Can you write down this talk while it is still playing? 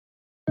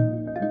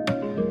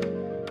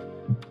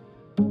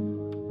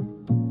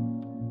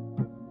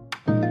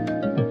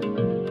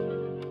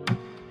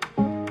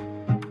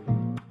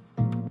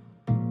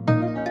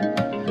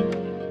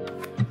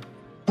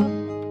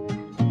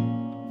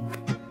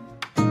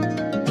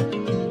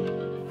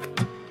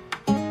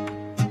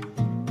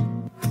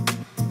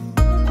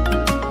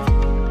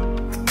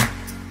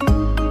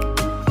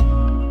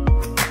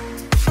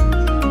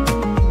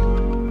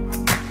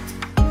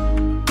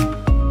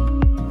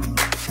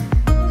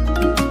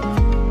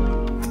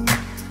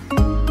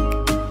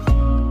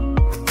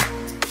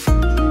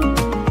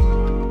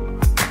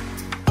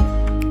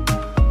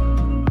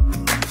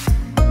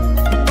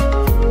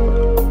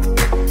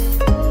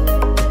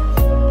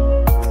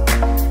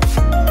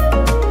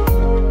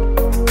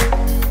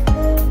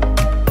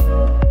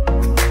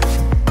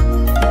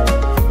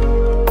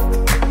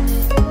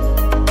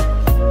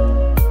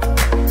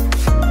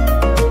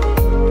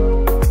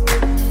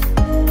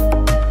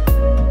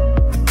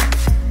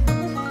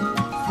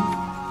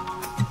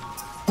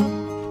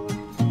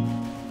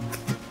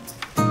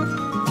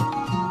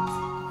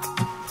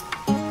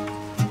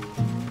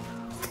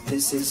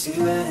this is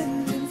to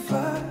end in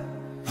fire,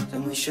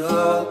 then we shall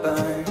all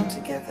burn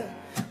together.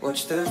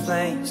 Watch the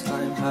flames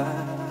climb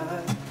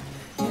high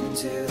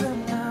into the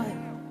night,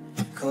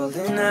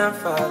 calling out,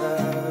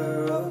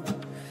 Father, oh,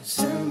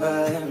 stand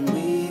by and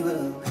we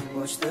will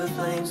watch the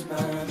flames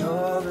burn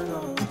all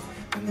along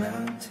the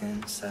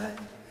mountainside.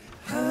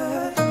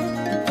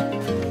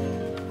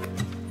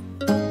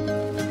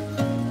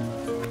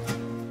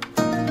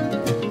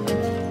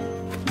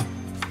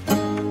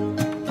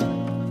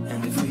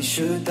 And if we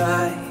should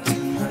die tonight,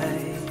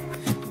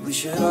 we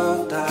should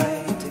all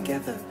die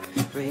together.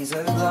 Raise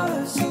a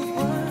glass of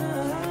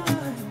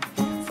wine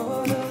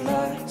for the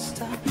last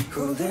time,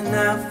 calling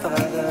out,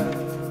 Father,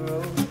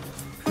 oh,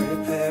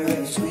 prepare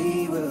as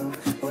we will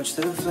watch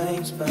the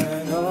flames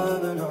burn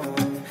all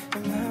along the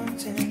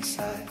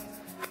mountainside.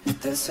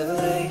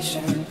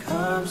 Desolation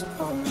comes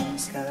upon the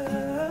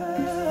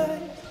sky.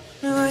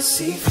 Now I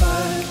see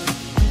fire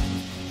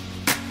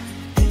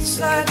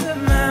inside the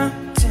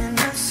mountain.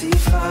 I see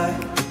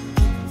fire